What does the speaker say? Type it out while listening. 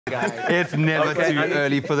It's never too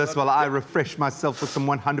early for this. While I refresh myself with some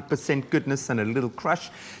 100% goodness and a little crush,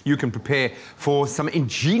 you can prepare for some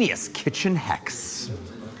ingenious kitchen hacks.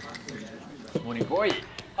 Morning, boy.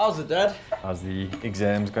 How's it, Dad? How's the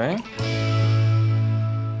exams going?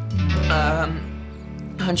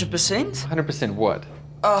 100%? 100% what?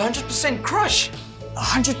 100% Krush.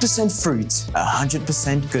 100% fruit,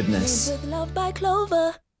 100% goodness. With love by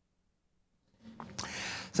Clover.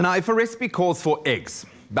 So now, if a recipe calls for eggs,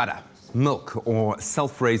 butter, milk, or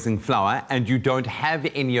self-raising flour, and you don't have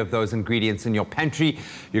any of those ingredients in your pantry,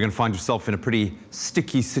 you're going to find yourself in a pretty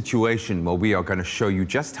sticky situation. Well, we are going to show you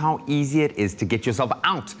just how easy it is to get yourself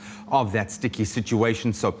out of that sticky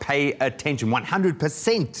situation. So pay attention,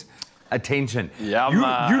 100%. Attention.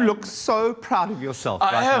 Yeah, you look so proud of yourself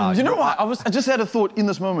right now. I am. You know what? I just had a thought in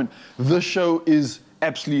this moment. This show is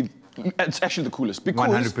it's actually the coolest because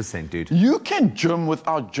 100%, dude. You can gym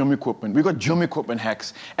without gym equipment. We got gym equipment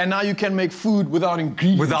hacks, and now you can make food without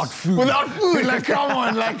ingredients. Without food. Like, come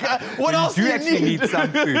on, like, what else do you you actually need? need some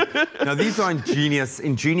food. Now, these are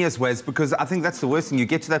ingenious ways, because I think that's the worst thing. You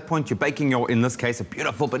get to that point, you're baking your, in this case, a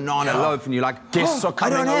beautiful banana loaf, and you're like, Guests are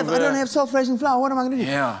coming I don't have self-raising flour. What am I going to do?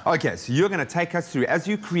 Yeah. Okay, so you're going to take us through as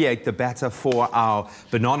you create the batter for our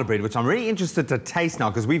banana bread, which I'm really interested to taste now,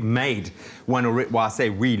 because we've made one already. Well, I say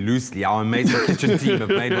we loosely. Our amazing kitchen team have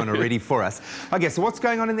made one already for us. Okay, so what's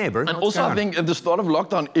going on in there, bro? And also, I think at the start of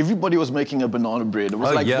lockdown, everybody was making a banana bread. It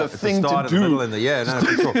was like the thing to do. For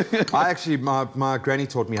sure. I actually, my granny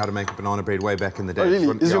taught me how to make a banana bread way back in the day. Oh, really?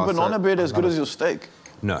 Is your banana bread as good as your steak?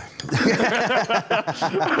 No. Right,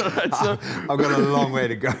 so I've got a long way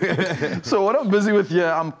to go. So what I'm busy with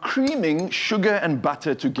here, I'm creaming sugar and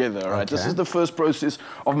butter together, right? Okay. This is the first process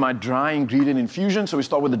of my dry ingredient infusion. So we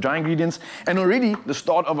start with the dry ingredients and already the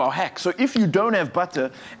start of our hack. So if you don't have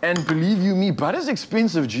butter, and believe you me, butter's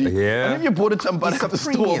expensive, G. Yeah. And if you bought it some butter at the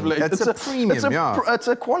store of late, That's a premium, it's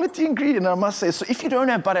a quality ingredient, I must say. So if you don't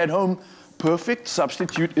have butter at home, perfect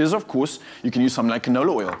substitute is, of course, you can use something like canola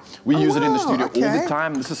oil. We use it in the studio all the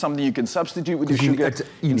time. This is something you can substitute with your sugar.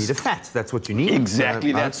 You need a fat. That's what you need.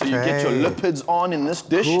 Exactly that. So you get your lipids on in this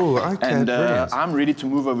dish. Cool. Okay, and brilliant. I'm ready to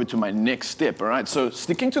move over to my next step, all right? So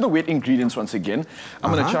sticking to the wet ingredients once again,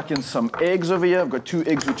 I'm going to chuck in some eggs over here. I've got 2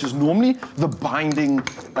 eggs, which is normally the binding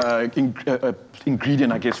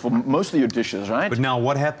ingredient, I guess, for most of your dishes, right? But now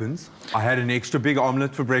what happens? I had an extra big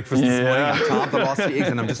omelette for breakfast this morning. I timed the last 3 eggs,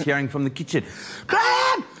 and I'm just hearing from the kitchen,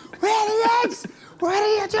 Graham, where are the eggs? What are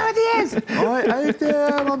you doing with the eggs? I ate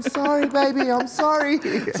them. I'm sorry, baby. I'm sorry.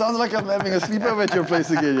 Sounds like I'm having a sleepover at your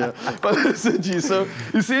place again, yeah. But listen, G, so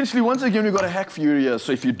essentially, once again, we've got a hack for you here.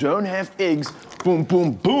 So if you don't have eggs, boom,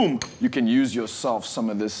 boom, boom, you can use yourself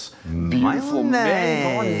some of this beautiful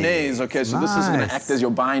mayonnaise. Okay, so this is going to act as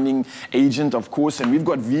your binding agent, of course, and we've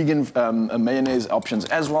got vegan mayonnaise options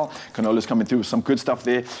as well. Canola's coming through with some good stuff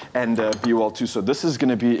there, and BOL too. So this is going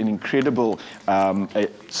to be an incredible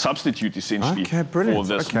substitute, essentially. Okay, brilliant.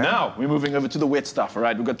 For this. Okay. Now, we're moving over to the wet stuff, all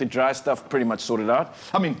right? We've got the dry stuff pretty much sorted out.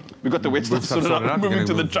 I mean, we've got the wet stuff sorted out. We're moving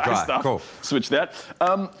to the dry stuff. Cool. Switch that.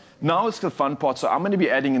 Now it's the fun part. So I'm going to be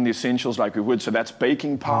adding in the essentials like we would. So that's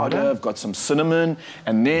baking powder. I've got some cinnamon.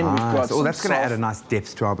 And then we've got some that's going to add a nice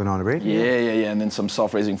depth to our banana bread. Yeah. And then some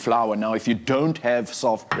self-raising flour. Now, if you don't have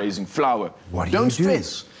self-raising flour, don't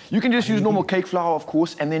stress. You can just use normal cake flour, of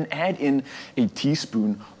course, and then add in a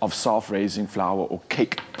teaspoon of self-raising flour or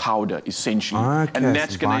cake powder, essentially. Okay, and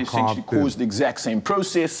that's going to essentially cause the exact same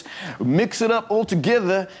process. Mix it up all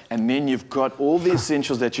together, and then you've got all the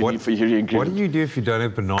essentials that you need for your ingredients. What do you do if you don't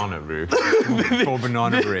have banana, bro? For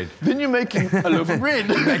banana bread. Then you're making a loaf of bread.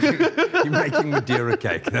 You're making Madeira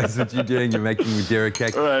cake. That's what you're doing. You're making Madeira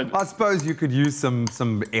cake. Right. I suppose you could use some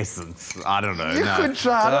essence. I don't know. You could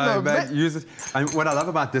try. I don't know. Use it. And what I love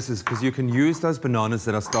about this is because you can use those bananas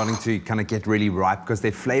that are starting to kind of get really ripe because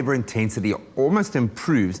their flavor intensity almost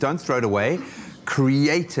improves. Don't throw it away.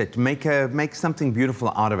 Create it. Make something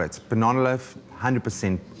beautiful out of it. Banana loaf,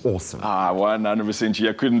 100% awesome. 100%.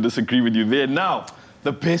 I couldn't disagree with you there. Now,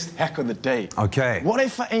 the best hack of the day. Okay. What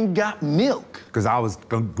if I ain't got milk? Because I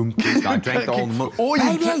drank the whole milk.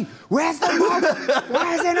 Baby, where's the milk?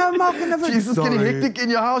 Why is there no milk in the fridge? Jesus, getting hectic in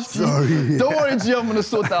your house, G. Don't worry, G, I'm going to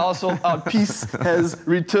sort the household out. Peace has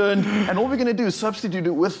returned. And all we're going to do is substitute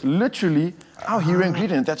it with literally our hero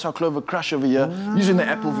ingredient. That's our Clover Krush over here. Using the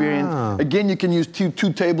apple variant. Again, you can use two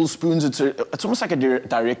tablespoons. It's almost like a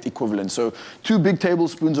direct equivalent. So 2 big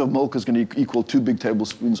tablespoons of milk is going to equal 2 big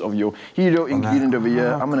tablespoons of your hero ingredient over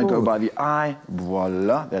here. I'm going to go by the eye.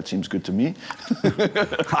 Voila. That seems good to me.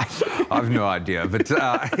 I have no idea, but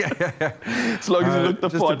as long as you look the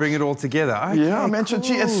just to bring it all together. Okay, yeah, man. So,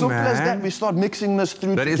 gee, as simple as that, we start mixing this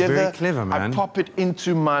through that together. That is very clever, man. I pop it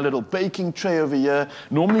into my little baking tray over here.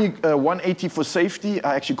 Normally 180 for safety.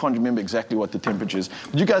 I actually can't remember exactly what the temperature is.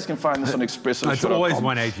 But you guys can find this on Espresso. No, it's always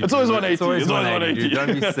 180. It's always 180. It's always 180. Dude.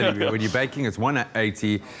 Don't be silly. When you're baking, it's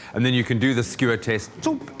 180, and then you can do the skewer test.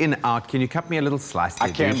 In, out. Can you cut me a little slice there,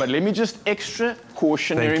 I can, dude? but let me just extra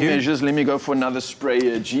cautionary measures. Let me go for another spray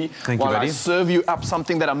here, G. Thank you, buddy. While I serve you up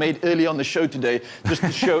something that I made earlier on the show today, just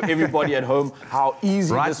to show everybody at home how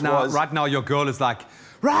easy this was. Right now, your girl is like,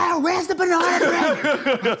 Ryle, where's the banana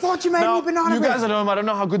bread? I thought you made me banana bread. You guys at home, I don't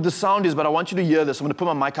know how good the sound is, but I want you to hear this. I'm going to put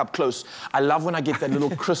my mic up close. I love when I get that little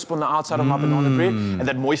crisp on the outside of my banana bread and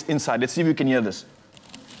that moist inside. Let's see if you can hear this.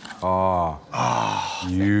 Oh,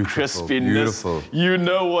 beautiful, Crispiness. beautiful. You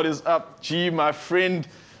know what is up, G, my friend.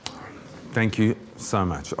 Thank you so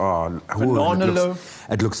much. Oh, banana loaf.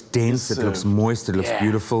 It looks dense, it looks moist, it looks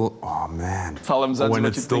beautiful. Oh, man. Tell them what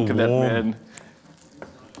you think of that, man.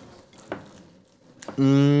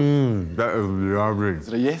 That is lovely. Is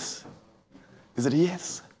it a yes? Is it a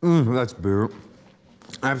yes? That's beautiful.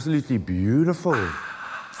 Absolutely beautiful.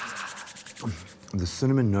 The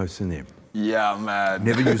cinnamon notes in there. Yeah, man.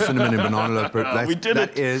 Never use cinnamon in banana loaf, but we did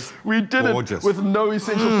that it. is we did gorgeous. it with no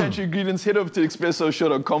essential pantry ingredients. Head over to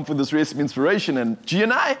expressoshow.com for this recipe inspiration, and G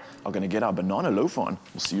and I are going to get our banana loaf on.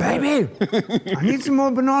 We'll see you later. Baby, I need some more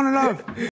banana loaf.